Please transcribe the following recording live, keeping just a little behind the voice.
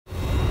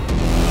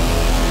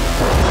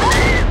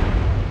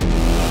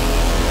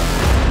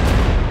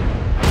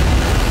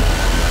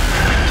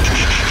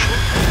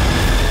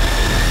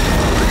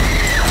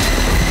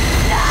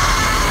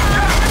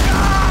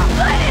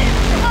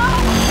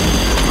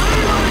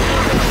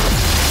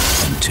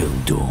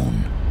Until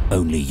dawn,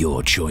 only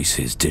your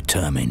choices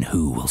determine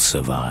who will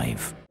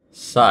survive.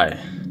 So,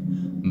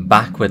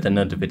 back with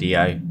another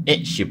video.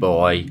 It's your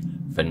boy,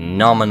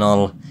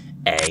 Phenomenal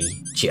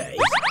AJ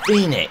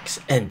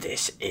Phoenix, and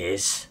this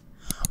is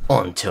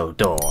Until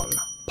Dawn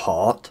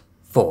Part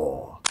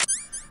 4.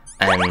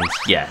 And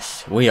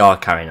yes, we are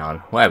carrying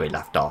on where we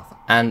left off.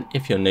 And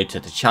if you're new to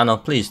the channel,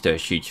 please do a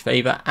huge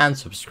favour and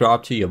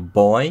subscribe to your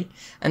boy.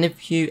 And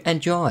if you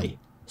enjoy,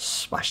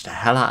 smash the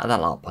hell out of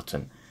that like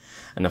button.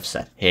 Enough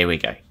said, here we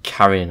go,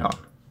 carrying on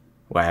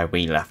where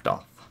we left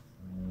off.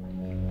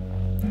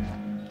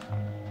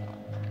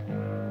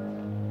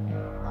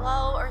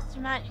 Hello, Earth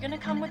Matt, you gonna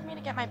come with me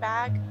to get my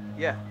bag?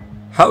 Yeah.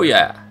 Oh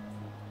yeah.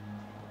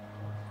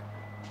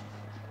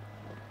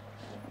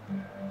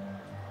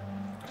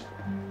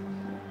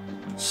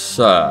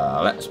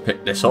 So, let's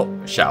pick this up,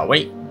 shall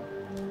we?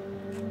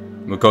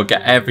 We've got to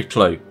get every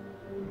clue.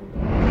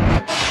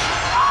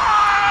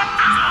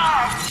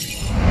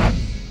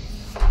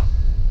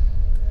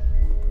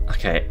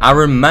 Okay, I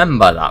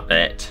remember that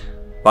bit,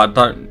 but I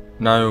don't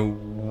know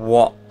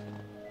what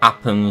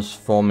happens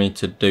for me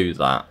to do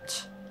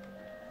that.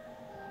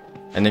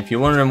 And if you're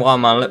wondering why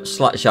my lips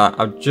slightly shy,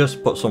 I've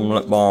just put some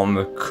lip balm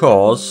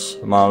because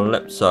my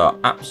lips are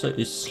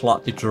absolutely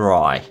slightly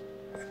dry.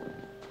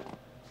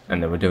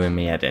 And they were doing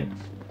me head in.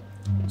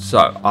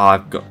 So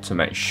I've got to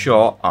make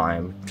sure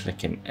I'm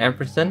clicking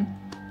everything.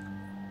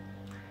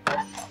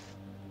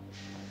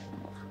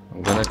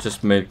 I'm gonna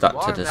just move that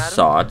to the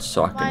side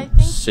so I can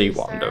see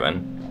what I'm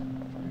doing.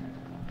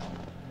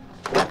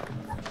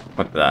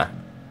 Put it there.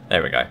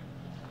 There we go.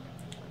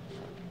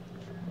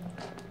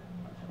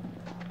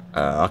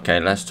 Okay,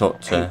 let's talk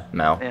to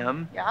Mel.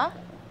 Yeah?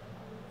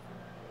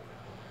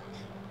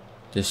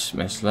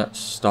 Dismiss. Let's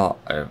start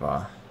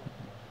over.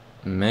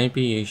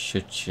 Maybe you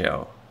should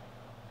chill.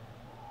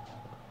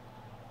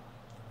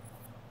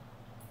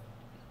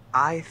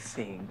 I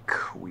think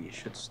we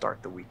should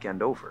start the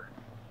weekend over.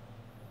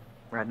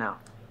 Right now.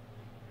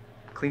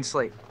 Clean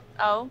slate.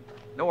 Oh?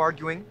 No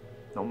arguing.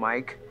 No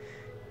Mike.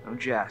 No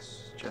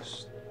Jess.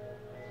 Just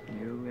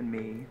you and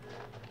me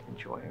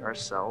enjoying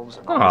ourselves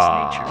and all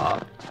this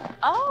nature.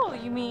 Oh,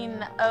 you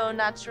mean au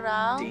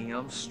natural?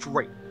 Damn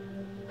straight.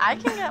 I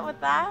can get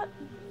with that.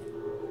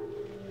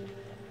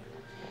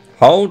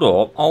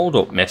 Hold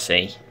up,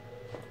 Missy.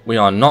 We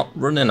are not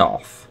running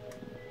off.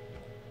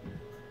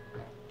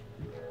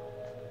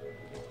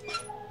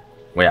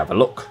 We have a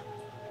look.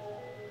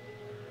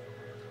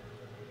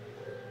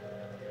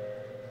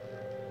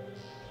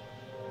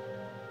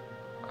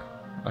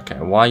 Okay,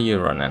 why are you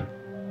running?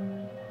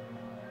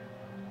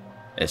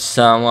 Is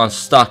someone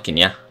stalking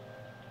you?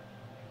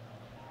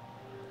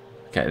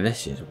 Okay,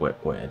 this is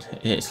weird.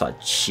 It's like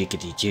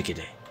jiggity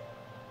jiggity.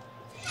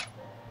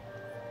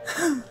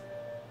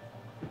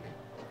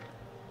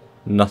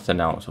 Nothing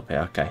else up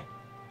here, okay.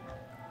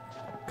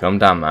 Come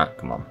down, Matt,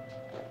 come on.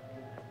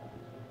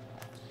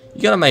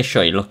 You gotta make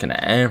sure you're looking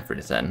at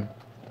everything.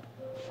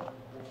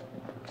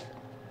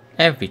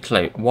 Every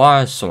clue.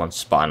 Why is someone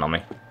spying on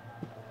me?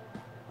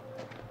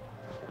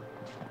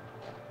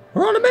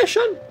 We're on a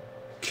mission!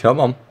 Come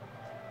on.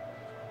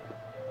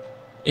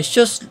 It's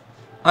just,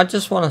 I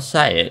just want to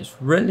say, it's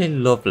really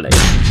lovely.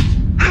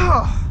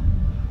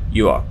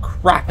 You are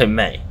crapping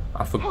me.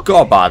 I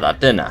forgot about that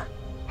dinner.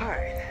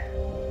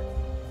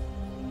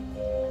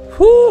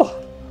 Whew.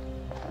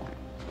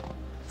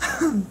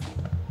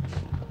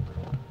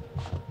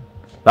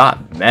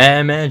 That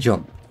meh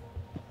jump.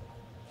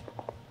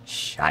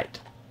 Shite.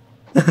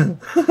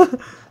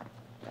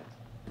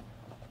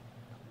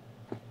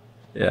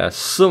 Yeah,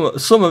 some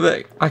of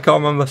it I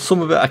can't remember,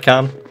 some of it I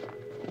can.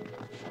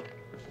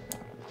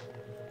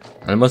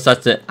 And once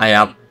that's it, I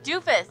have.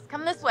 Doofus,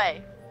 come this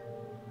way.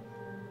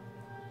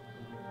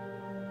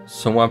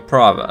 Somewhere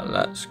private,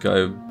 let's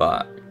go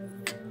back.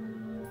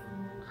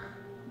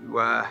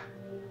 You,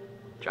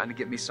 trying to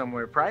get me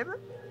somewhere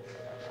private?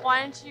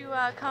 Why don't you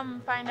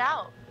come find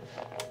out?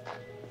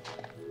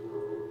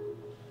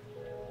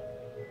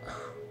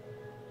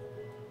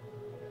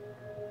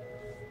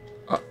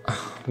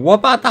 What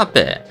about that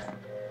bit?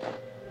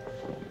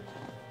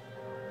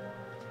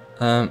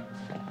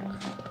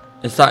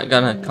 Is that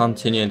gonna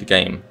continue the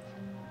game?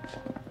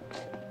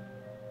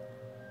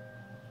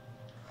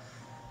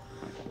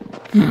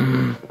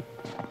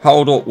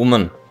 Hold up,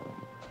 woman.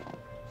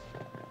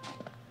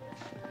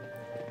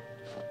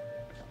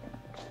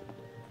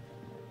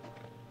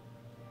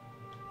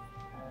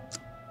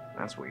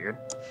 That's weird.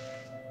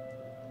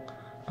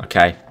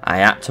 Okay, I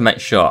had to make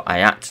sure. I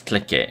had to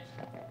click it.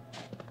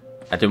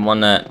 I didn't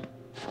want to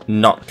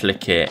not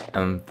click it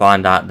and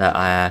find out that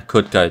I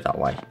could go that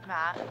way.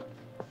 Matt.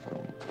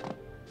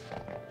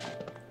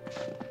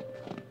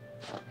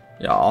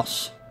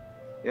 Yes.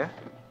 Yeah?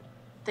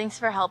 Thanks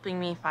for helping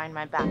me find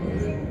my bag.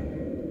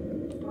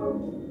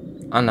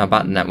 I know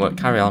about the network.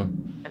 Carry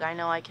on. But I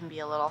know I can be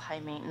a little high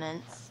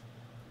maintenance.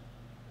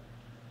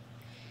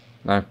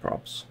 No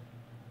probs.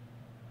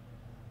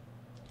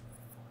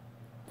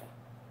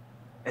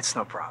 It's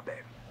no problem,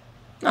 babe.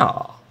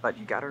 Oh. But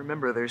you gotta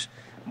remember, there's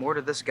more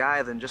to this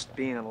guy than just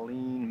being a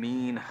lean,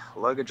 mean,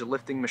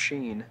 luggage-lifting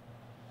machine.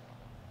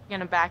 You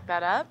gonna back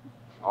that up?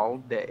 All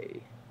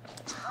day.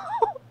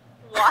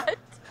 What?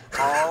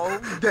 All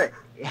day.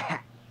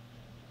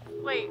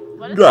 Wait,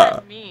 what does Yeah.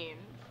 that mean?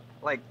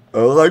 Like,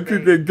 Why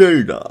did they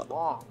do that?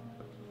 long.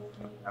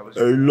 I was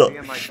They look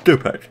being, like,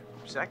 stupid.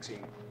 sexy.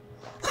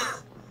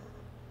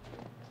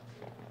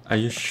 Are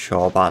you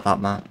sure about that,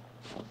 man?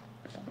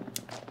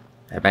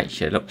 It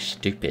makes you look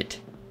stupid.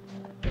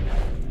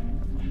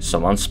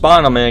 Someone's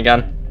spying on me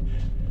again.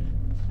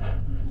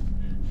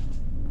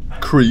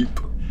 Creep.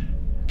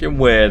 Fucking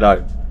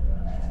weirdo.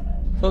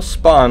 Stop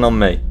spying on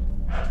me.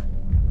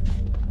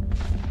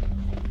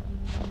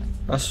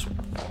 That's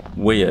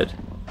weird.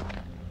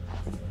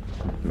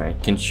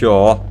 Making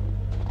sure.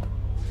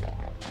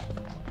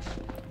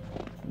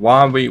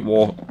 Why are we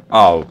walk?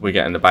 Oh, we're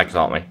getting the bags,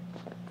 aren't we?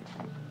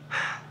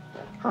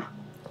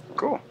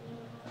 Cool.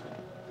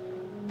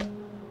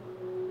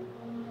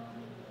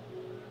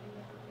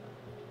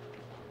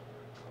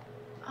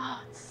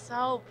 Oh, it's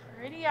so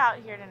pretty out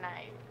here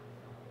tonight.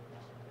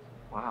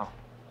 Wow.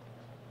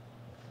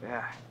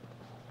 Yeah.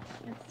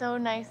 It's so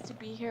nice to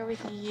be here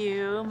with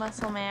you,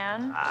 muscle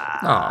man.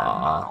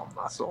 Aww.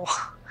 Muscle.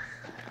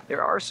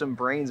 There are some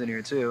brains in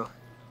here, too.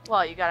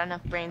 Well, you got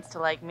enough brains to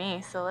like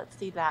me, so let's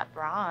see that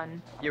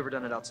brawn. You ever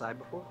done it outside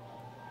before?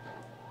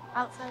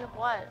 Outside of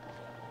what?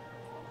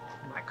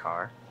 My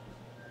car.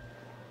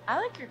 I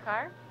like your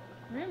car.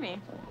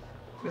 Roomy.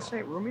 This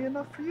ain't roomy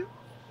enough for you?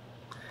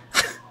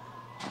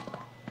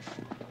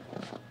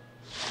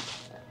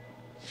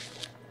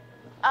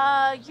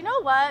 You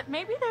know what?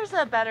 Maybe there's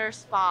a better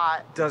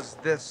spot. Does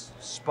this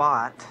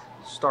spot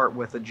start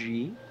with a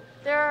G?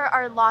 There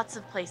are lots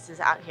of places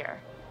out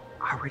here.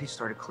 I already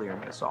started clearing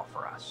this off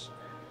for us.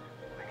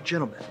 Like a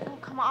gentleman. Oh,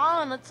 come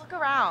on, let's look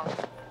around.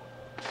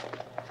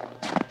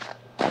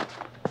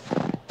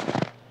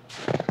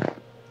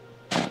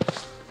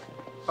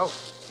 Oh.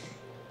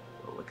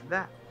 Well, look at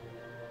that.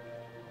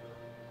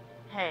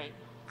 Hey,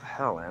 What the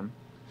hell, Em?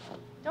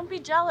 don't be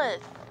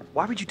jealous.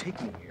 Why would you take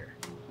me here?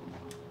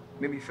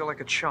 Made me feel like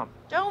a chump.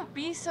 Don't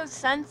be so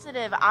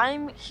sensitive.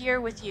 I'm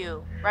here with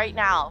you right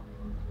now.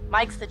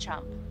 Mike's the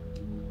chump.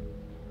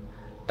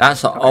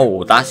 That's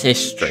oh, that's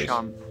history.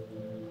 Chump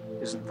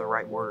isn't the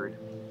right word.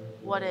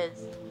 What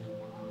is?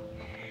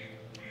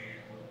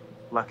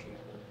 Lucky.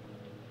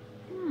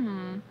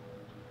 You're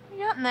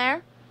getting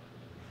there.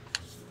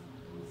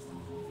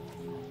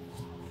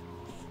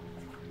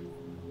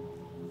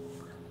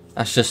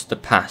 That's just the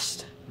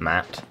past,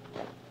 Matt.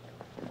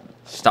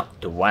 Stop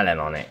dwelling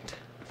on it.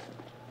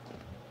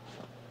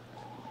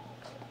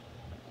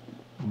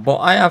 But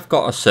I have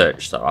got to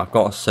search though. I've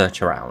got to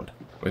search around.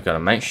 We've got to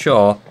make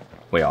sure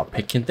we are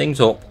picking things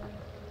up.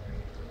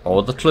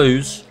 All the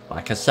clues,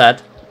 like I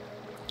said.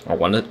 I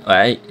want to.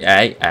 Hey.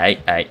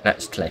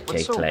 Let's click.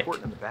 What's so click.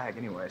 important in the bag,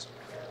 anyways?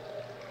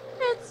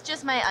 It's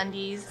just my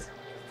undies.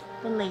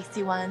 The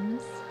lacy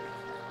ones.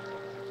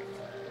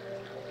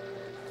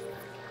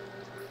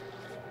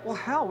 Well,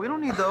 hell, we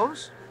don't need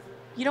those.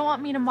 You don't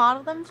want me to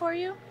model them for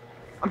you?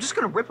 I'm just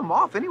gonna rip them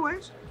off,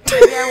 anyways.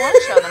 Maybe I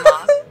won't show them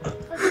off.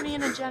 Puts me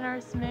in a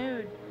generous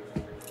mood.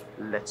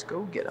 Let's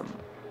go get them.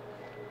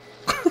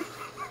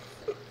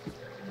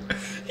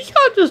 You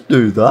can't just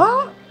do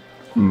that,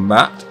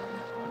 Matt.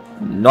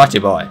 Naughty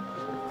boy.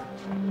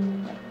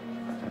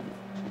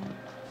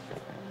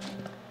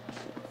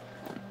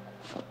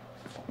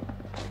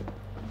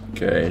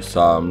 Okay, so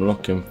I'm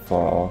looking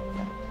for.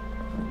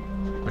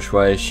 Which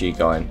way is she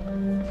going?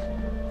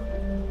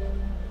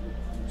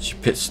 She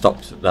pit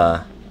stopped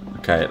there.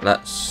 Okay,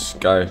 let's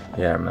go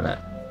here a minute.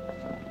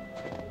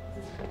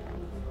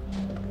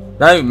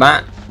 No,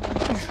 Matt.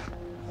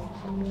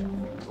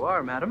 You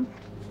are, madam.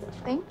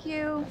 Thank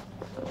you.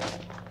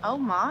 Oh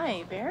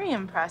my, very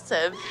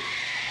impressive.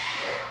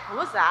 What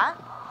was that?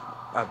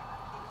 I'm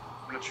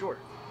not sure.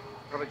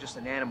 Probably just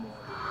an animal.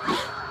 Do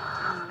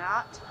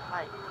not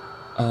like.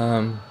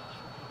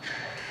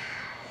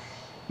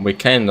 We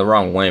came the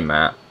wrong way,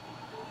 Matt.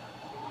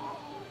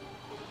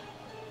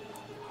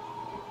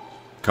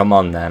 Come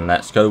on then,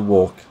 let's go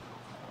walk.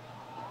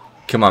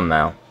 Come on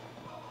now.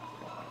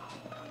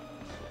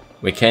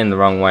 We came the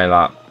wrong way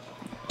like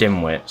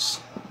dimwits.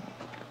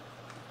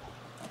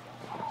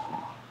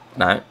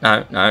 No.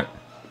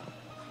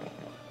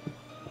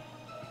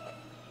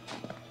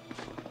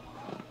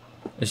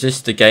 Is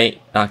this the gate?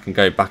 I can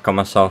go back on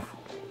myself.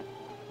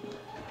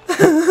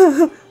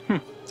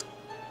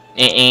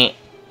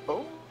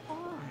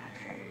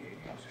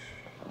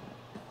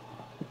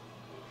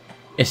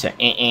 It's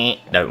a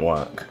don't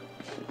work.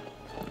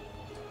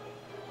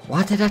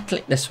 Why did I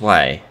click this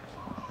way?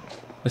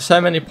 There's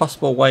so many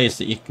possible ways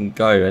that you can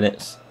go and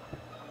it's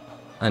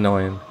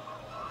annoying.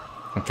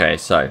 Okay,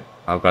 so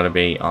I've got to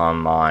be on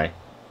my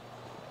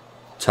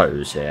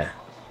toes here.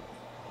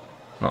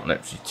 Not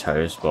literally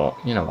toes, but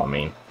you know what I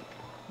mean.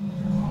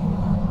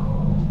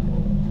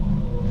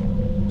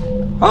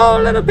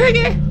 Oh, little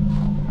piggy!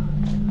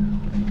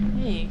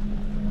 Hey.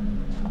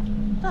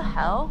 What the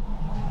hell?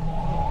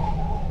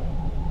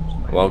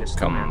 It's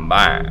Welcome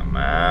back,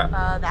 man.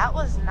 That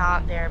was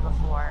not there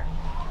before.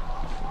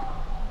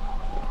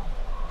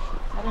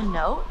 Is that a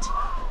note?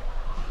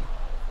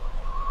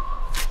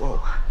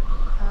 Whoa.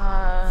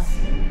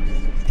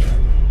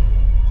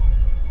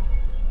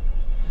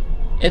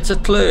 It's a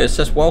clue. It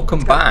says welcome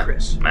back,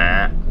 Chris.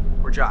 Matt.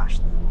 We're Josh.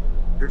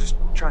 They're just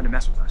trying to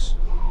mess with us.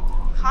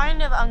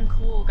 Kind of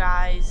uncool,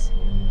 guys.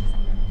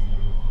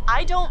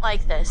 I don't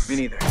like this. Me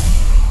neither.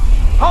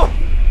 Oh!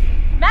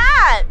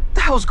 Matt! What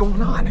the hell's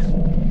going on?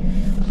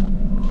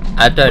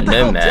 I don't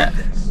know, Who Matt.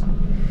 did this?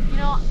 You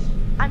know,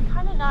 I'm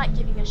kind of not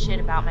giving a shit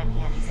about my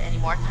panties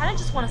anymore. Kind of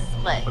just want to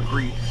split.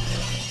 Agreed.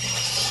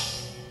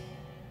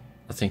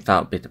 I think that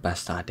would be the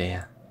best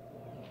idea.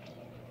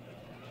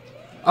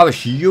 Oh,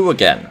 it's you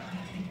again.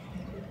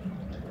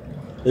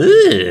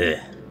 Ugh.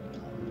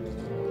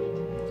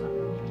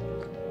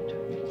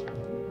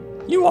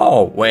 You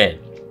are weird.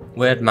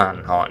 Weird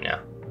man, aren't you?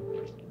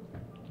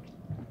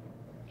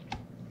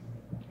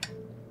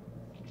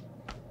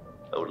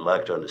 I would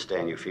like to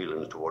understand your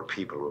feelings toward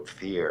people who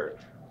fear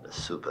the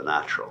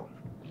supernatural,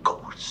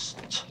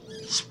 ghosts,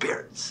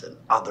 spirits, and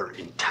other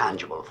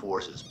intangible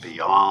forces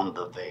beyond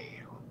the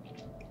veil.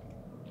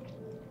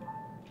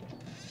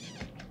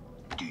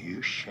 Do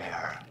you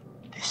share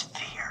this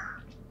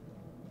fear?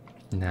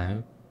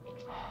 No.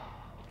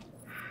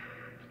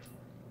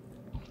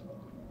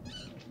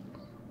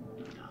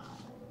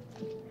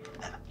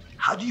 Then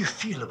how do you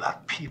feel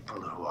about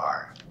people who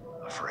are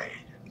afraid?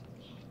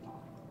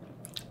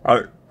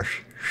 I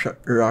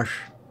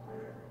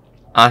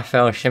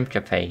feel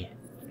sympathy.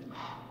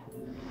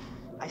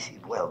 I see.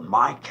 Well,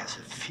 Mike has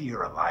a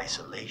fear of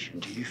isolation.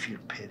 Do you feel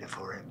pity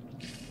for him?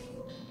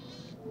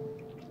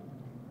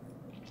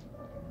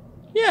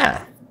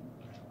 Yeah.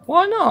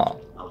 Why not?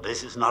 Now,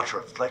 this is not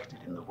reflected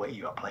in the way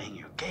you are playing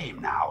your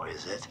game now,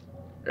 is it?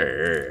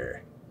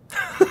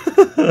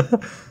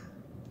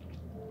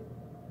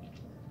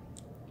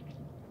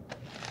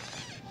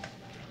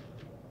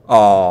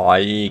 Oh,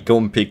 you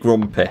grumpy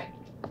grumpy.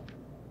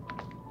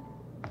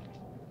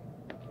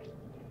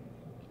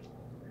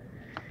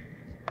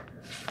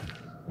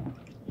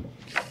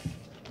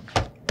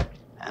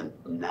 And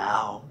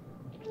now,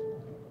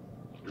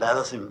 let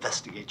us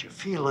investigate your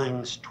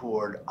feelings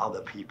toward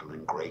other people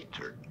in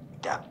greater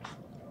depth.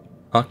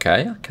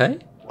 Okay, okay.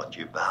 What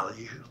you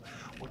value,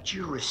 what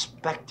you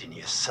respect in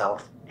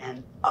yourself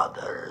and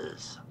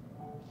others.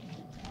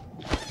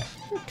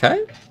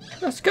 Okay,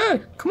 let's go.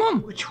 Come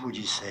on. Which would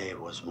you say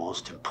was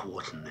most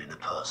important in a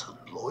person,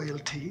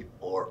 loyalty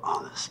or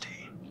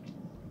honesty?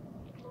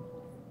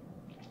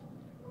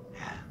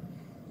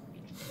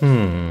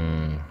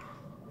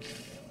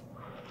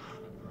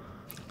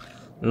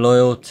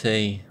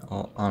 Loyalty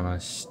or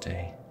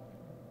honesty?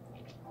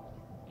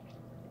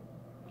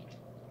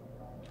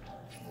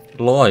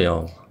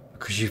 Loyal,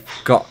 because you've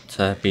got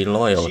to be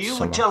loyal So to you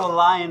someone. would tell a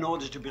lie in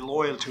order to be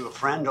loyal to a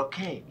friend,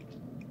 okay?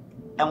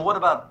 And what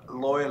about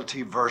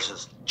loyalty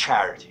versus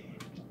charity?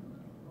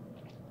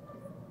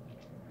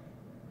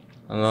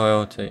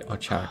 Loyalty or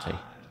charity?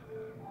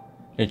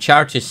 And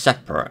charity's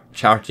separate.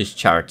 Charity's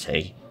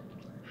charity.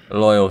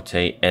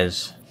 Loyalty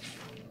is...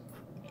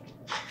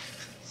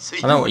 So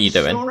I know what would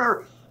you're doing.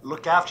 Sooner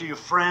look after your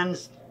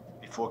friends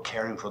before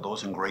caring for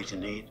those in greater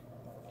need.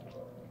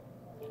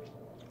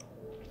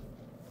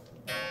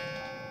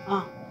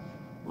 Huh.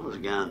 Once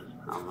again,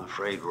 I'm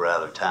afraid we're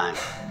out of time.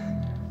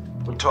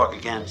 We'll talk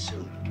again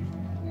soon.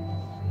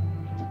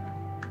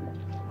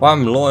 Well,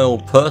 I'm a loyal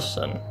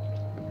person.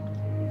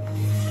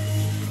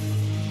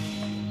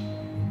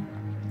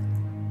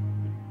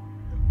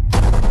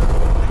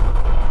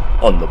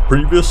 On the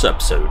previous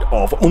episode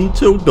of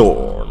Until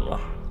Dawn.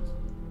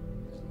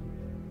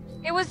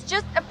 It was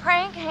just a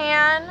prank,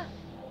 Han.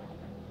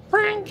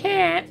 Prank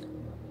it.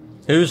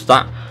 Who's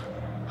that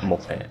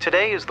Muppet?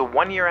 Today is the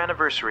one-year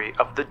anniversary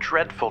of the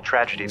dreadful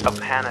tragedy of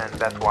Hannah and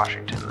Beth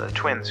Washington, the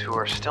twins who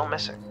are still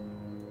missing.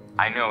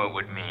 I know it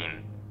would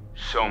mean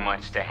so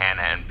much to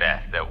Hannah and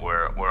Beth that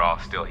we're all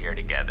still here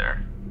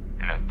together,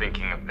 and I'm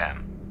thinking of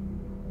them.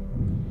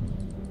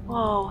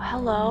 Whoa,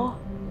 hello.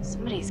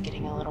 Somebody's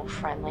getting a little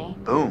friendly.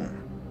 Boom.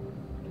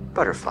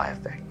 Butterfly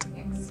effect.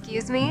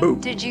 Excuse me? Boo.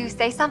 Did you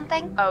say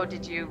something? Oh,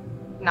 did you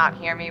not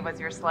hear me? Was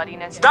your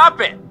sluttiness?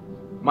 Stop it!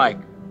 Mike,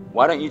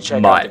 why don't you check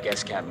out Mike. the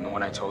guest cabin, the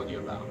one I told you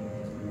about?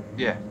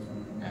 Yeah.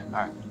 Yeah,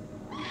 alright.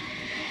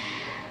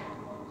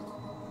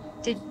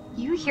 Did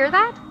you hear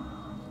that?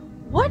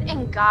 What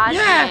in God's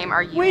Yeah, name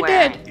are you we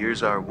wearing? did.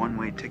 Here's our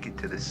one-way ticket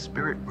to the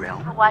spirit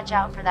realm. Watch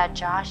out for that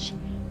Josh.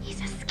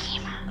 He's a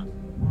schemer.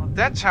 Well,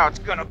 that's how it's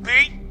gonna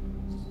be.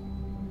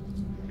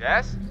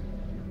 Jess?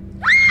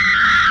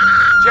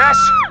 Jess!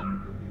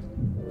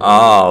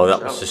 Oh,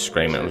 that was the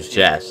scream. It was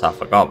Jess. I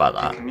forgot about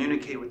To that.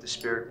 communicate with the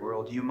spirit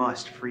world, you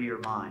must free your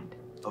mind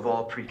of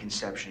all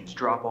preconceptions,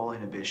 drop all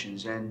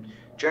inhibitions, and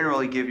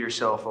generally give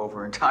yourself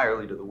over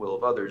entirely to the will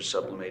of others,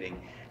 sublimating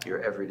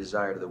your every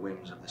desire to the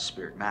whims of the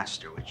spirit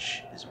master,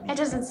 which is me. It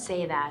doesn't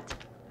say that.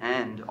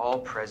 And all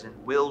present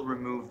will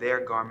remove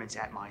their garments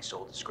at my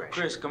sole discretion.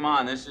 Chris, come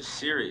on, this is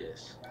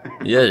serious.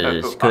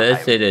 Yes,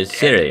 Chris, it is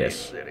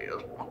serious.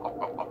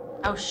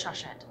 Oh,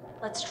 shush it.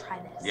 Let's try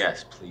this.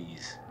 Yes,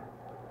 please.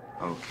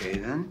 Okay,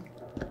 then.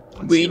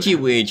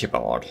 Ouija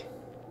board.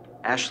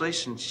 Ashley,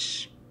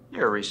 since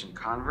you're a recent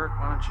convert,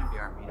 why don't you be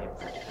our medium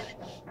for today?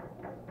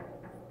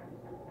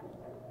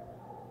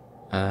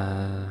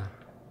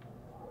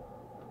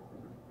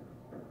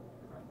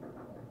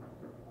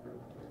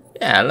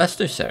 Yeah, let's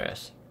do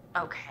serious.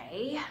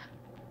 Okay.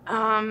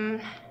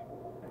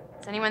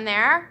 Is anyone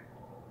there?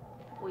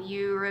 Will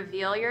you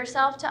reveal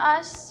yourself to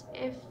us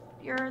if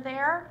you're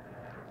there?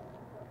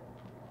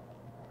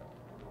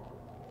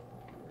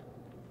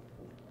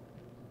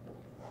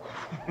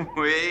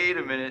 Wait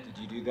a minute, did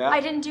you do that? I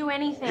didn't do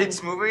anything.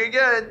 It's moving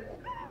again.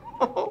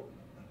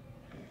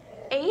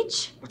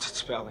 H? What's it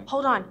spelling?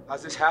 Hold on.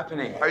 How's this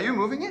happening? Are you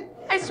moving it?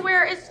 I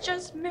swear it's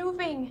just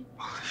moving.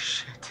 Holy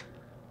shit.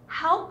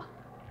 Help?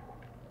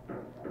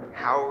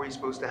 How are we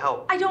supposed to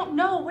help? I don't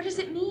know. What does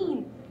it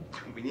mean?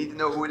 We need to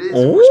know who it is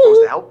if we're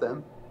supposed to help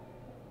them.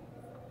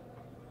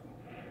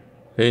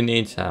 Who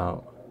needs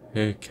help?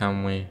 Who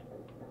can we...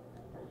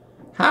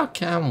 How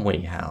can we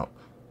help?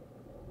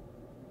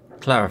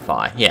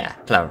 Clarify. Yeah,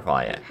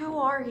 clarify it. Who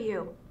are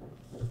you?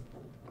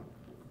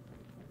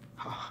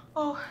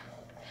 Oh,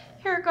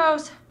 here it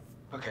goes.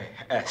 Okay,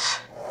 S.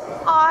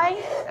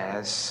 I.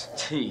 S.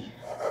 T.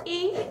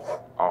 E.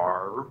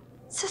 R.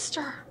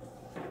 Sister.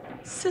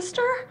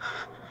 Sister?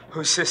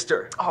 Whose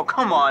sister? Oh,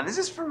 come on. Is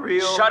this for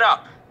real? Shut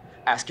up.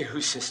 Ask it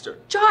whose sister.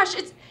 Josh,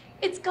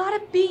 it's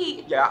gotta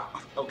be. Yeah,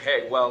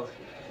 okay, well,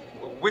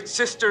 which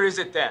sister is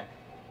it then?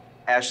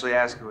 Ashley,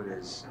 ask who it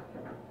is.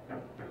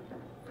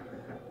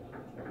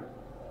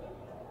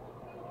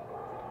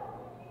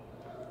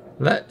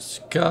 Let's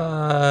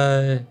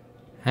go...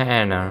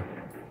 Hannah.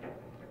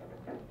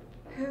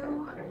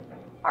 Who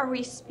are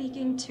we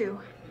speaking to?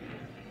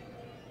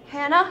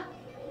 Hannah?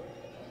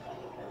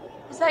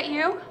 Is that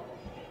you?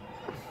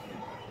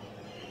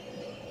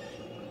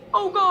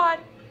 Oh God.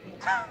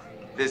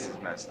 This is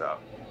messed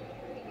up.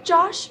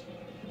 Josh?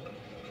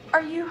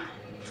 Are you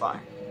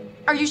Fine.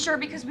 sure?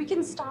 Because we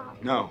can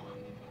stop. No.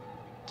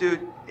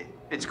 Dude,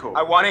 it's cool.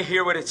 I want to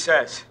hear what it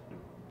says.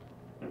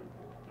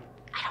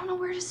 I don't know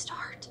where to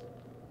start.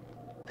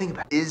 Think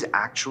about it. Is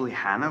actually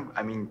Hannah?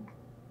 I mean,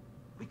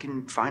 we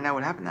can find out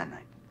what happened that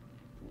night.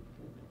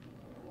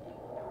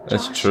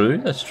 That's Josh? true,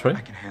 that's true.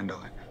 I can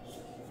handle it.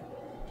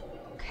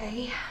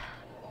 Okay.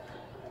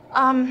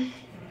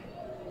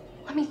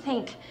 Let me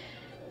think.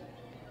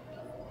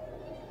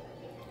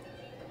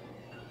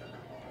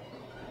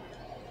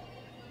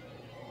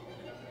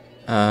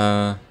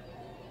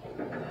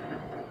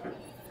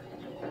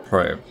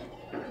 Probe.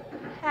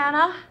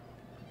 Hannah,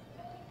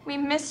 we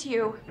miss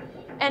you,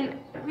 and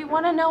we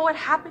want to know what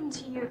happened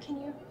to you. Can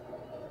you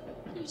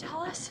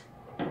tell us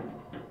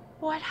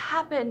what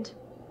happened?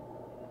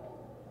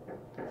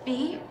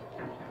 B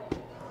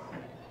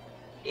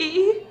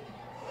E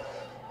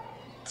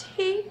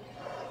T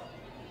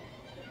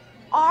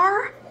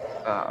R.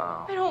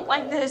 I don't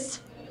like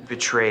this.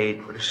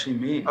 Betrayed. What does she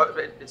mean? Oh,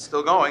 it's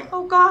still going.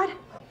 Oh God.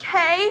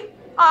 K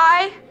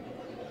I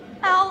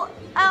L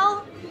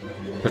L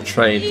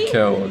Betrayed, E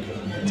killed.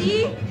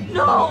 D.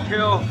 No.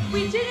 Kill.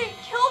 We didn't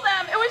kill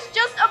them. It was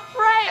just a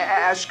prank.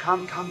 Ash,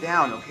 calm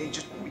down, okay?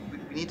 Just we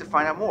need to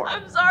find out more.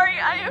 I'm sorry.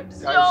 I am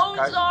so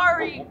Guys,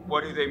 sorry.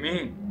 What do they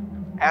mean?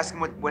 Ask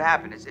them what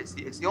happened.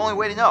 It's the only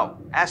way to know.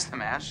 Ask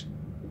them, Ash.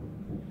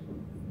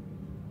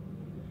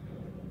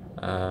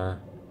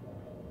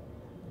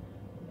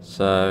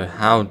 So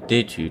how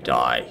did you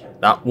die?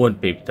 That would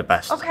be the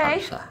best Okay.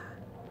 answer.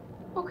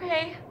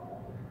 Okay.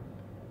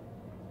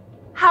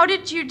 How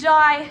did you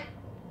die?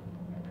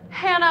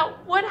 Hannah,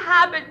 what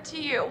happened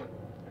to you?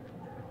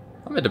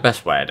 That'd be the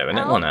best way of doing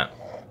it, wouldn't it?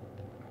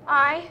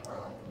 I.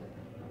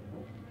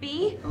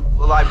 B.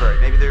 The library.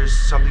 Maybe there's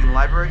something in the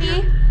library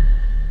E. here?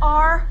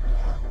 R.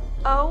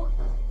 O.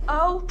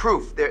 O.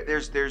 Proof.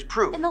 There's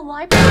proof. In the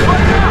library.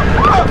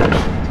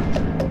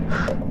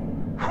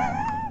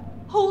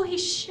 Holy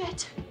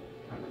shit.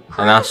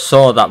 And I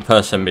saw that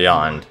person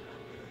behind.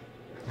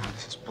 No,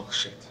 this is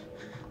bullshit.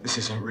 This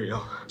isn't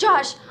real.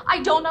 Josh,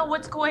 I don't know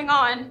what's going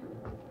on.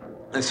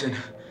 Listen,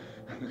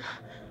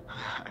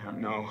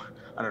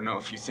 I don't know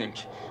if you think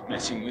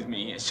messing with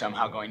me is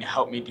somehow going to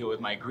help me deal with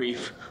my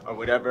grief or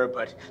whatever,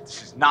 but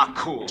this is not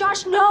cool.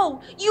 Josh,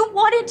 no! You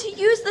wanted to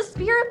use the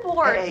spirit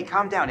board! Hey,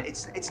 calm down.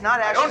 It's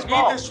not I Ash's don't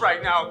fault. need this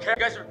right now, okay?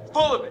 You guys are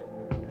full of it.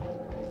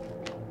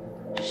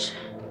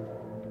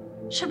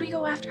 Should we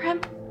go after him?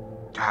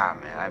 Ah,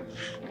 man, I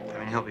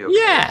mean, he'll be okay.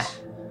 Yeah.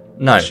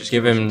 No, Let's just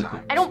give give him. some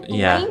time. I don't blame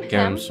Yeah, him. give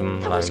him some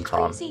That was alone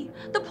time. crazy.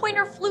 The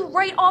pointer flew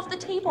right off the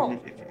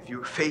table. If you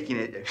were faking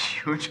it,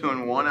 you were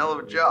doing one hell of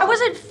a job. I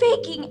wasn't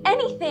faking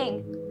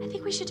anything. I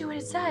think we should do what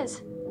it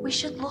says. We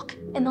should look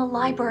in the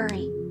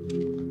library.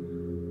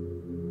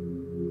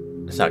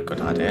 Is that a good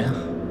idea?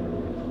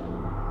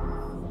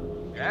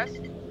 Yes?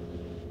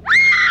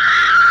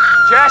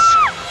 Jess!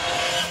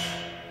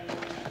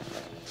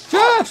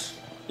 Jess!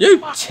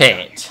 You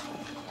tit!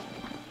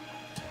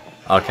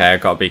 Okay, I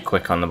gotta be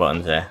quick on the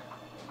buttons here.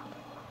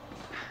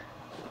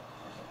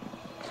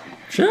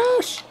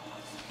 Jess!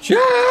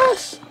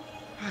 Jess!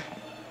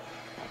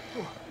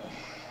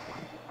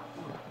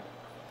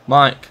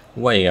 Mike,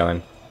 where are you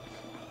going?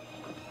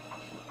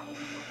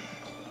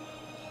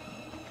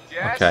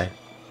 Jess? Okay.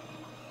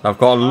 I've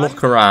got to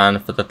look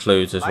around for the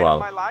clues as well.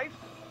 My life?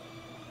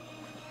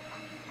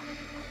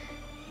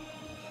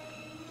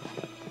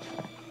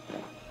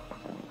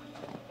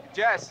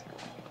 Jess,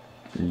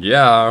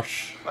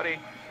 Josh. buddy,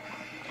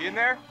 you in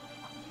there?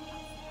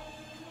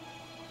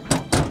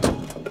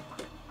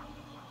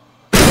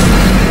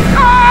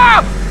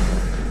 Ah!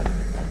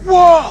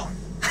 Whoa!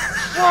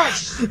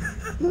 Christ!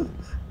 You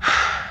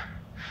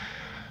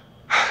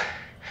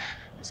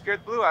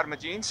scared the blue out of my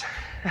jeans.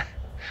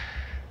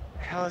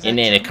 You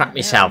need to cut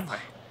yourself.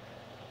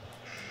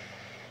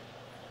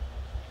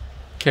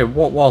 Okay,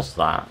 what was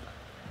that?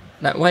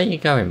 Now, where are you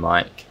going,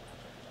 Mike?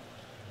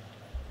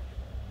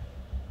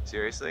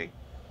 Seriously?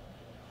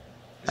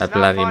 A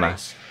bloody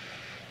mess.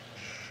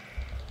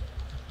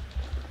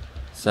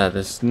 So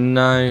there's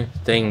no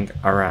thing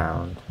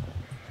around.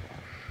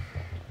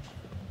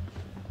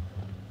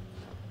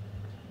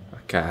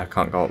 Okay, I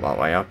can't go up that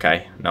way.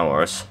 Okay, no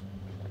worries.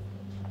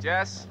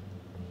 Jess,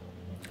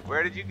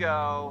 where did you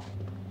go?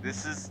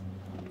 This is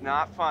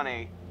not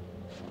funny.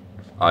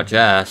 Oh,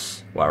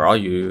 Jess, where are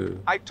you?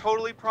 I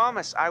totally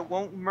promise I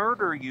won't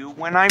murder you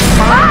when I'm fine.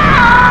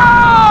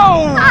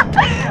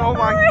 Oh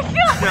my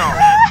god! No.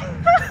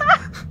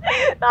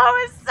 That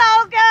was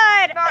so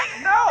good!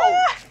 No!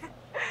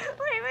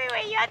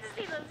 Wait, you have to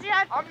see this. You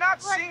have to... I'm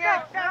not seeing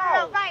it!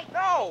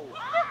 No!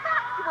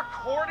 You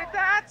recorded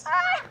that?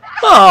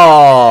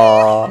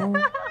 Oh.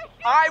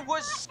 I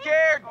was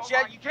scared,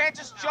 Jet. You can't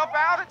just jump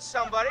out at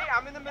somebody.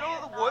 I'm in the middle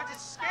of the woods.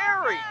 It's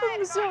scary.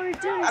 I'm sorry,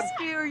 did I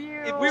scare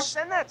you? If we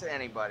send that to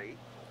anybody,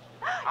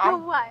 You're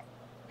I'm what?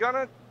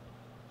 gonna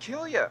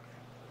kill you.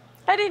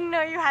 I didn't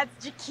know you had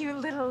such a cute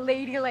little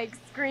ladylike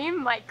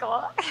scream,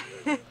 Michael.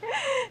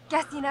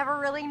 Guess you never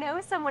really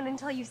know someone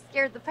until you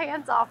scared the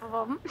pants off of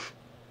them.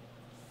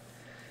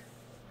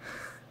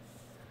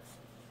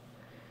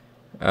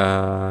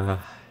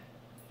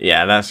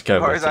 Yeah, let's go.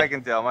 As far as I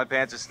can tell, my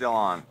pants are still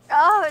on.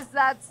 Oh, is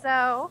that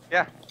so?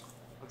 Yeah.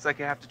 Looks like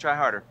you have to try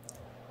harder.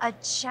 A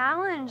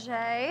challenge,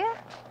 eh?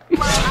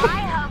 Well, I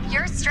hope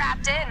you're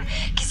strapped in,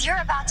 because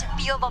you're about to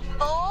feel the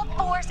full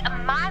force of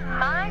my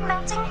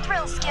mind-melting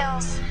thrill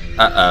skills.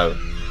 Uh-oh.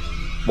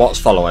 What's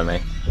following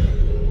me?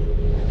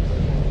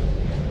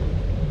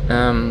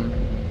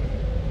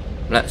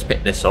 Let's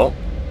pick this up.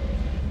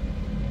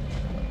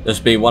 This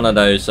will be one of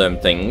those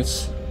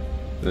things.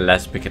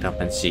 Let's pick it up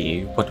and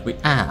see what we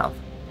have.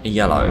 A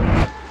yellow.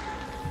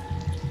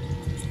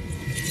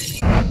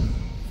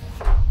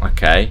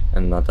 Okay,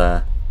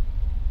 another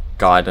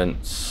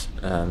guidance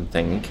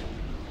thing.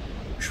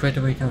 Which way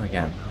do we go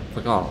again? I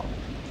forgot.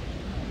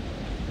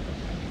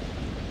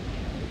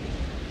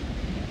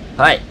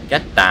 Hey,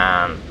 get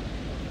down.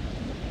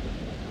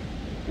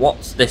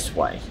 What's this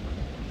way?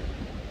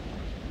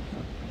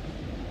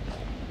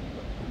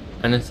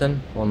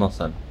 Anything or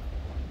nothing?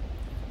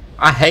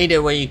 I hate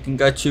it where you can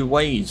go two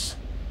ways.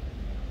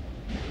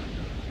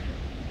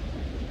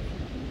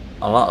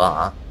 I like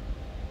that.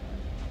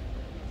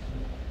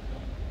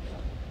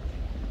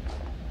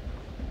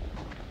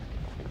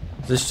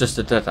 Is this just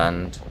a dead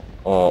end?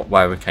 Or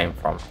where we came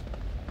from?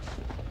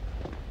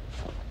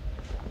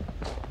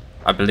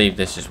 I believe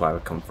this is where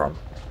we come from.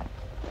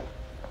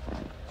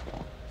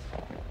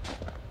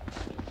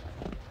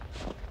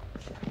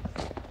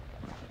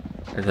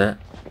 Is it?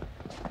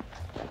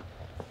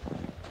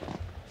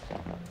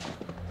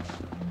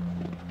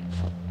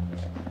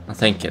 I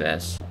think it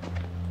is.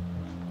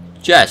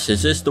 Jess,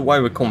 is this the way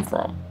we come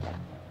from?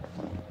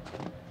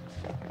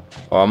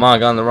 Or am I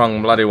going the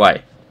wrong bloody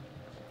way?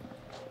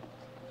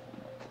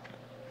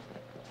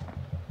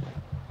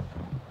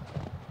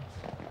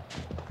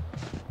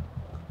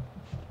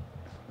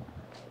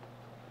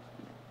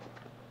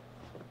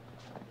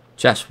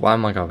 Jess, where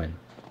am I going?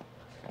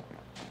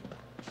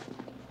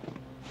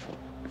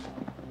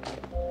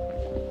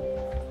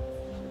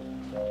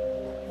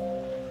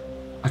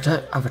 I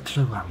don't have a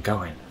clue where I'm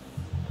going.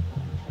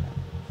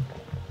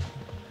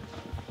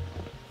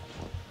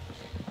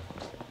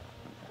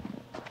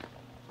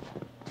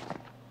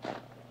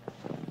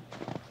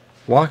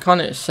 Why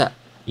can't it set?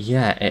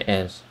 Yeah, it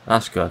is.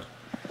 That's good.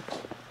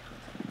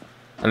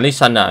 At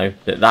least I know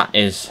that that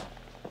is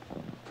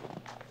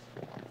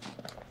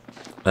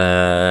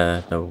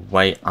the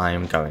way I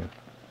am going.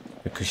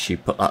 Because she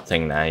put that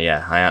thing there.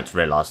 Yeah, I had to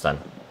realise then.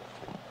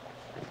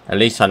 At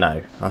least I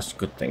know. That's a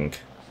good thing.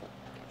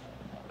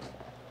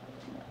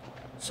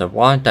 So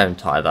why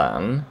don't I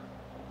then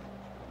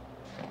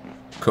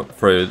cut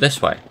through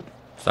this way?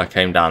 So I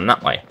came down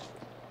that way.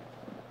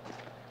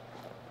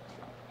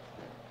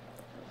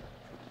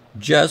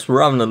 Just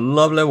we're having a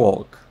lovely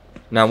walk.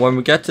 Now when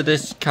we get to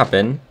this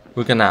cabin,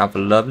 we're going to have a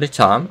lovely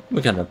time.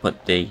 We're going to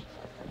put the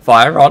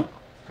fire on.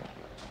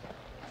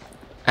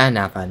 And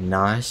have a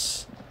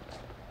nice,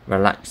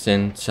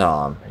 relaxing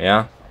time,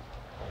 yeah?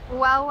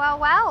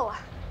 Well.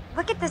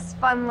 Look at this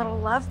fun little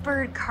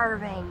lovebird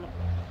carving.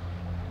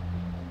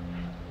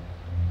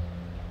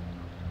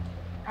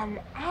 An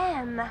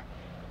M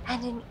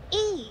and an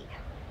E.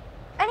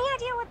 Any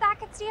idea what that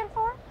could stand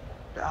for?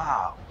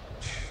 Oh,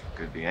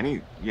 could be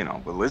any, you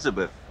know,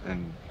 Elizabeth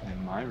and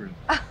Myron.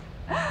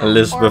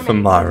 Elizabeth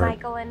and Myron.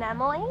 Michael and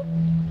Emily?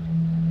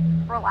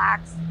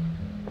 Relax.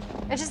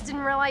 I just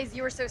didn't realize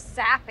you were so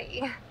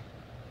sappy.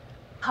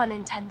 Pun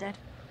intended.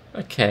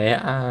 Okay,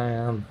 I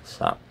am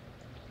sap.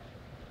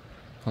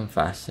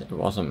 Confess, it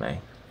wasn't me.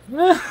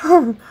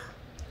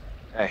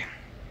 Hey,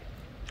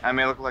 I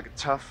may look like a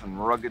tough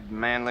and rugged,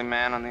 manly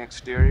man on the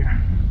exterior,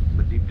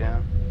 but deep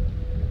down,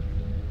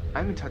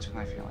 I'm in touch with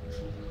my feelings.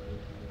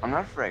 I'm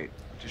not afraid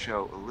to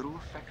show a little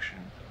affection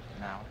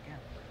now and again.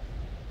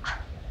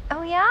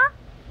 Oh yeah?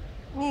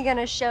 You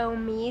gonna show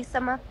me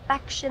some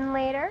affection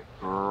later?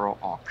 Girl,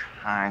 all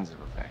kinds of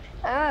affection.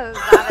 Oh, is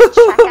that a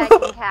check I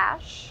can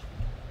cash?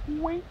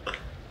 Wink.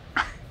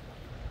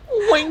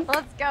 Wink.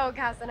 Let's go,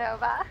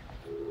 Casanova.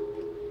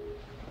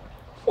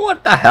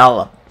 What the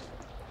hell?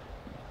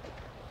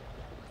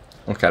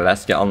 Okay,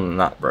 let's get on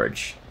that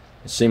bridge.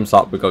 It seems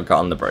like we gotta get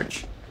on the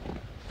bridge.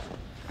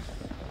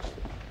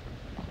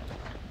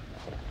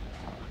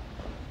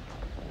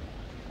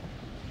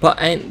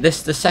 But ain't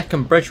this the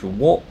second bridge we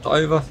walked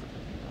over?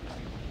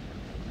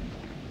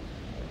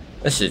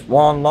 This is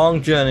one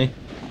long journey.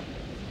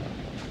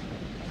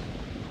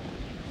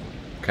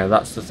 Okay,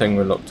 that's the thing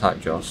we looked at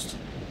just.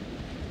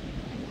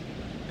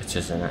 It is,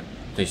 isn't it?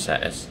 Please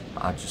say it is.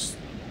 I just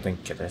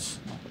think it is.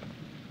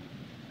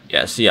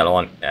 Yeah, it's the yellow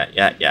one.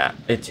 Yeah,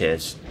 it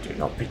is. Do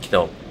not pick it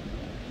up.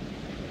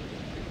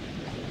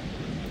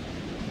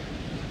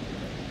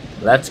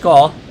 Let's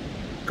go.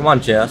 Come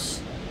on, Jess.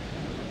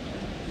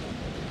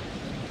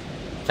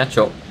 Catch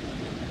up.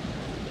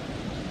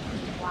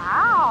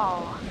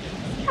 Wow.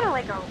 It's kind of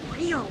like a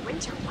real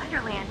winter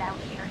wonderland out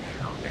here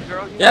now. Hey,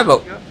 girl, Yeah,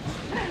 but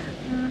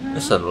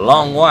it's a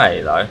long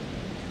way, though.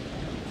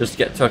 Just to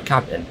get to a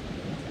cabin.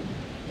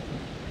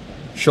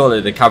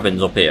 Surely the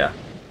cabin's up here.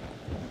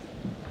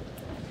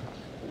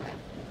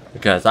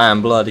 Because I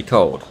am bloody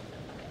cold.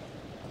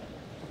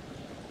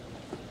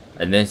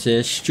 And this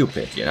is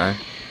stupid, you know.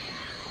 What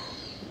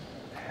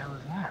the hell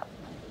is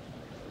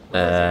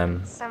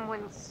that?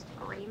 Someone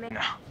screaming?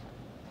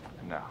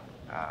 No,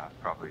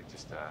 probably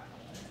just a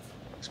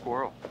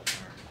squirrel.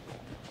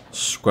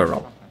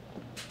 Squirrel.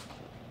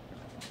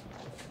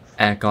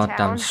 A goddamn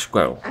Town.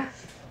 squirrel. Come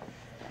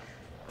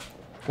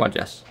on,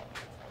 Jess.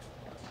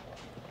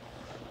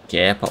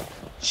 Careful.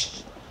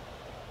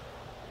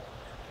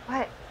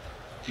 What?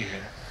 Do you hear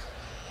that?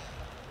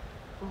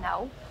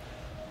 No.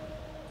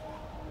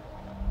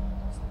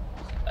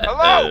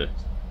 Hello?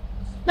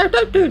 No,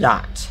 don't do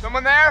that.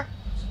 Someone there?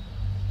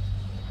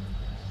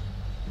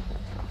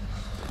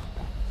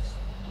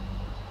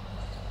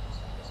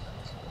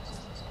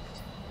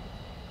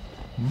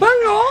 Bang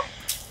on!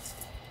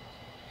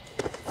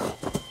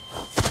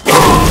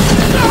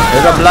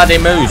 There's a bloody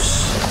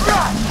moose.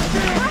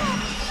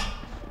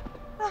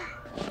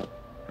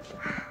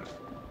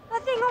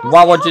 That thing almost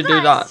Why would you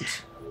killed do us.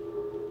 that?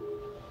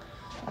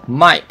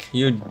 Mike,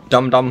 you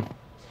dum-dum.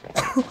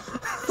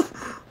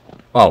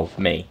 Oh,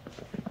 me.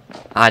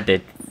 I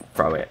did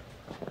throw it.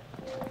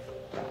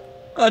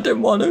 I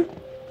didn't want to.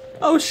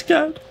 I was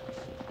scared.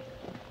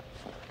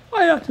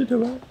 I had to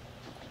do it.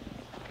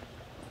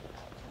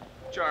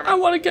 Charmin. I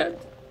want to get...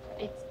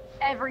 It's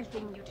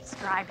everything you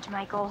described,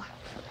 Michael.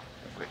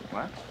 Wait,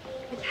 what?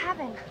 It's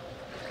heaven.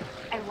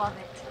 I love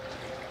it.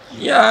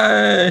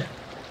 Yay!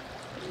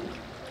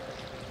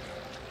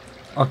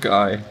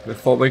 Okay,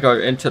 before we go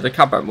into the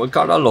cabin, we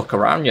gotta look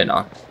around, you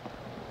know.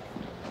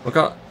 We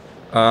gotta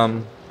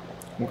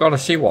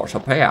see what's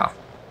up here.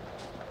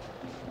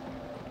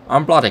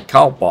 I'm bloody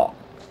cold, but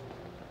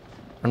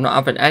I'm not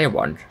having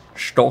anyone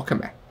stalking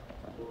me.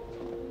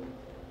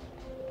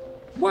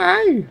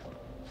 Why?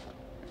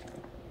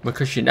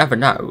 Because you never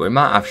know, we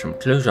might have some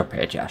clues up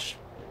here, Jess.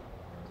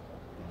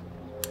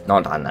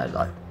 Not down there,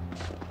 though.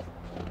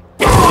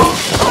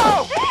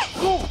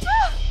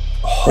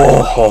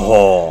 Ho ho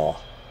ho!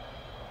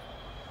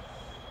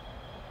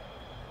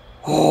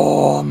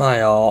 Oh my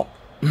heart.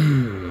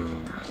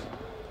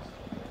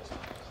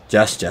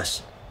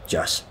 Jess.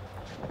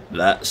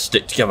 Let's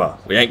stick together.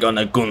 We ain't got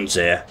no guns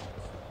here.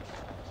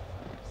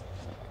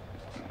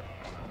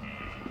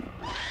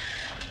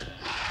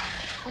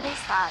 What is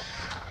that?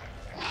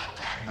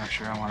 I'm not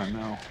sure I want to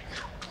know.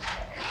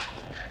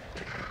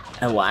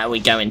 And why are we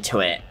going to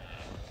it?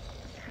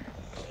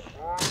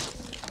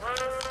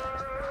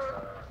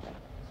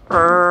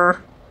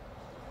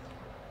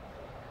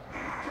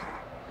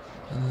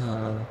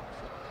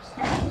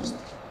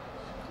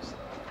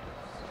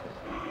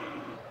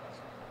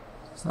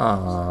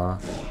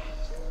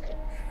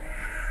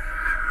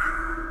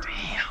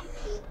 Damn.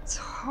 It's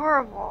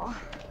horrible.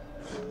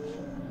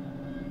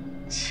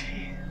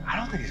 Gee, I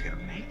don't think he's gonna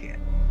make it.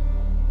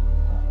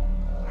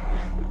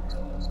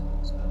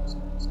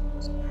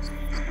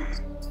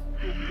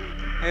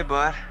 Hey,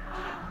 bud.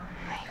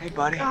 Hey,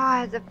 buddy.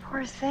 God, the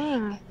poor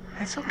thing.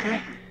 It's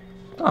okay.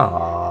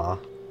 Aww.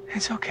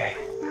 It's okay.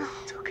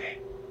 It's okay.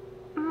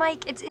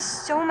 Mike, it's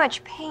so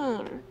much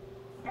pain.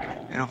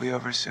 It'll be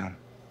over soon.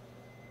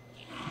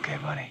 Okay,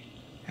 buddy.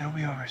 It'll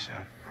be over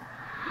soon.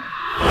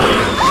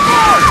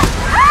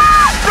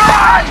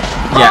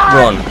 Yeah,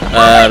 run.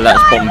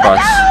 Let's button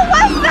press.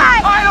 What's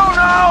that? I don't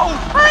know!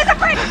 Oh, there's a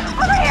bridge!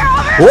 Over here!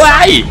 Over here!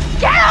 Wait!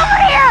 Get over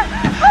here!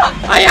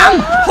 I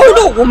am! Hold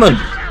up, woman!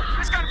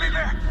 It's gotta be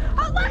there!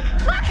 Oh, look!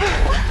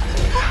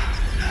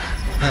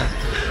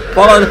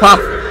 Follow the path.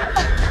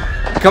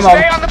 Come on.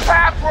 Stay on the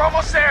path, we're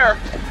almost there!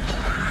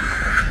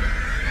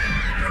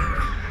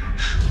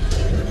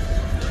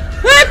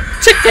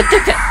 Ticket.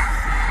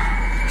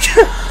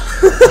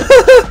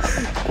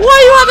 Why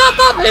are you at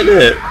that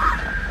minute?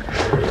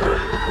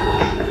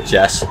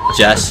 Jess.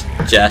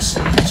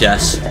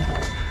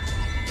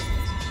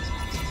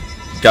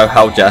 Go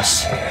hell,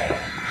 Jess.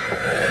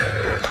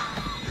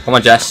 Come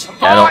on, Jess.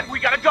 Get up. We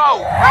gotta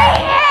go!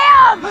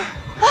 I am!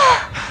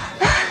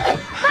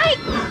 Mike,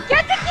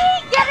 get the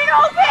key! Get it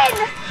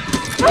open!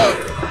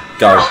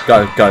 Go. Oh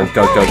my God.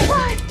 That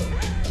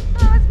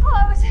was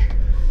close.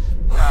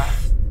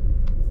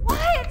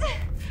 What?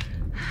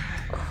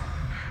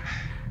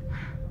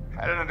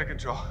 Had it under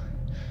control.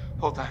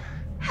 Whole time.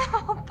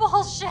 Oh,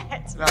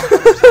 bullshit. No,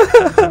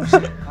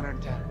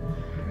 110.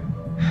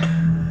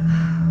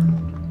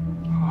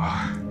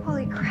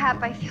 Holy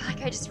crap, I feel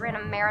like I just ran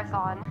a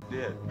marathon.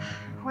 Did.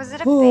 Was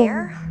it a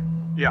bear?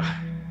 Yeah,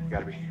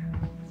 gotta be.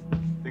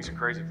 Things are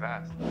crazy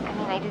fast. I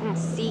mean, I didn't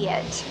see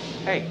it.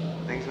 Hey,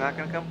 things not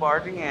gonna come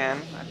barging in,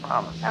 I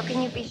promise. How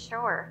can you be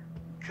sure?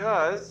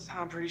 Cause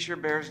I'm pretty sure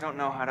bears don't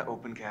know how to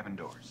open cabin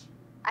doors.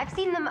 I've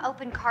seen them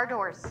open car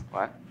doors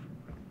What?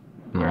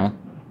 No.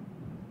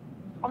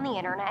 on the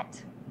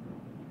internet.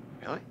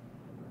 Really?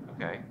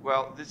 Okay,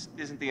 well, this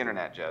isn't the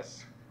internet,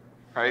 Jess.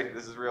 Right?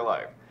 This is real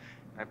life.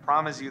 I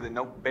promise you that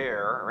no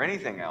bear or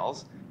anything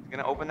else is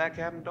gonna open that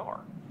cabin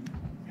door.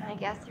 I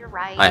guess you're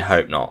right. I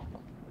hope not.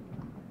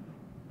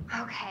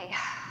 Okay.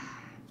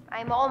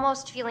 I'm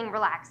almost feeling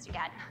relaxed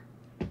again.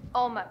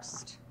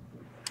 Almost.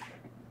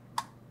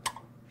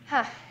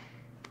 Huh.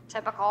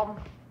 Typical.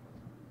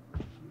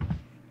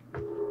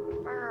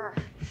 Brr.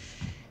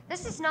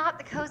 This is not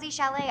the cozy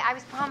chalet I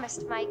was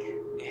promised, Mike.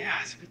 Yeah,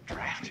 it's a bit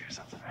drafty or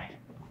something, right?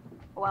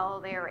 Well,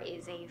 there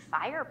is a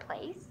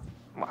fireplace.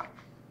 Well,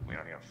 we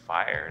don't need a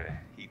fire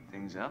to heat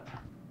things up.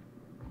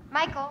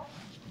 Michael,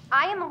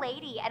 I am a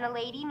lady, and a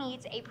lady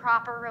needs a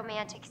proper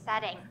romantic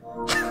setting.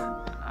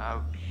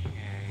 Okay.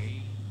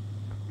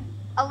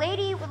 A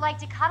lady would like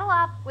to cuddle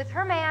up with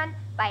her man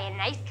by a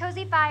nice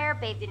cozy fire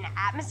bathed in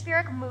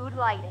atmospheric mood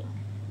lighting.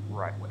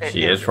 Right.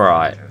 She is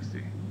right.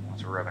 Toasty.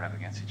 Once we're rubbing up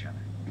against each other.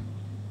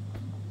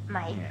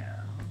 Mike, Yeah.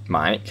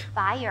 Mike,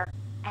 fire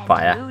and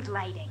Fire. mood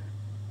lighting.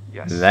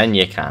 Yes. then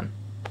you can.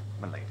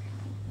 My lady.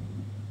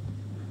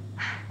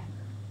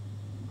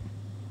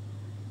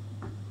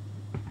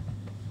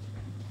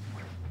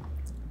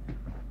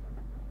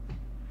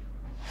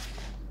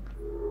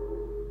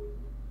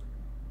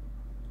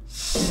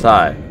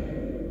 So,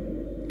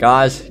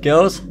 guys,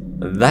 girls,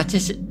 that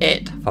is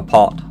it for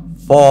part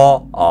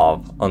 4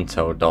 of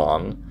Until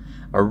Dawn.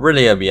 I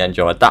really hope you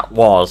enjoyed. That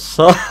was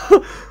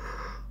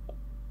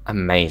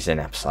amazing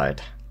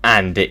episode,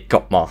 and it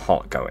got my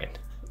heart going.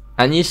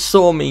 And you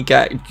saw me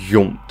get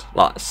jumped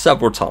like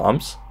several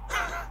times.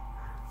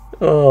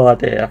 Oh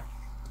dear.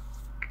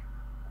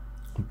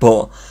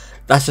 But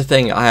that's the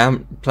thing, I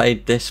haven't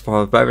played this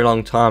for a very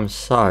long time,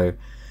 so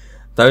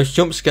those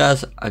jump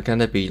scares are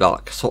gonna be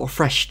like sort of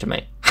fresh to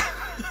me.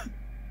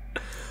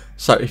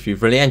 So if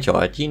you've really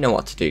enjoyed, you know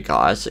what to do,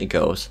 guys and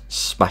girls.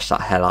 Smash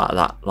that hell out of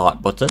that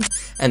like button.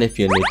 And if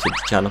you're new to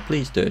the channel,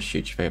 please do a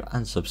huge favour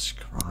and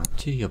subscribe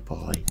to your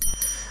boy.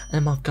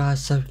 And my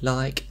guys, so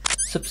like,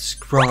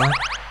 subscribe,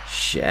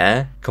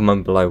 share,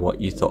 comment below what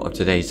you thought of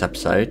today's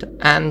episode.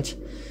 And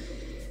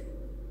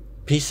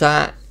peace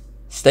out,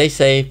 stay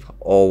safe,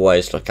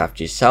 always look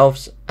after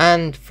yourselves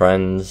and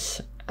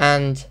friends.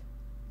 And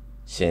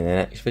see you in the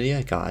next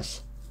video,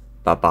 guys.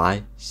 Bye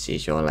bye, see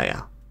you all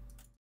later.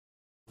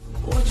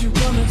 What you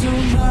gonna do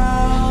now?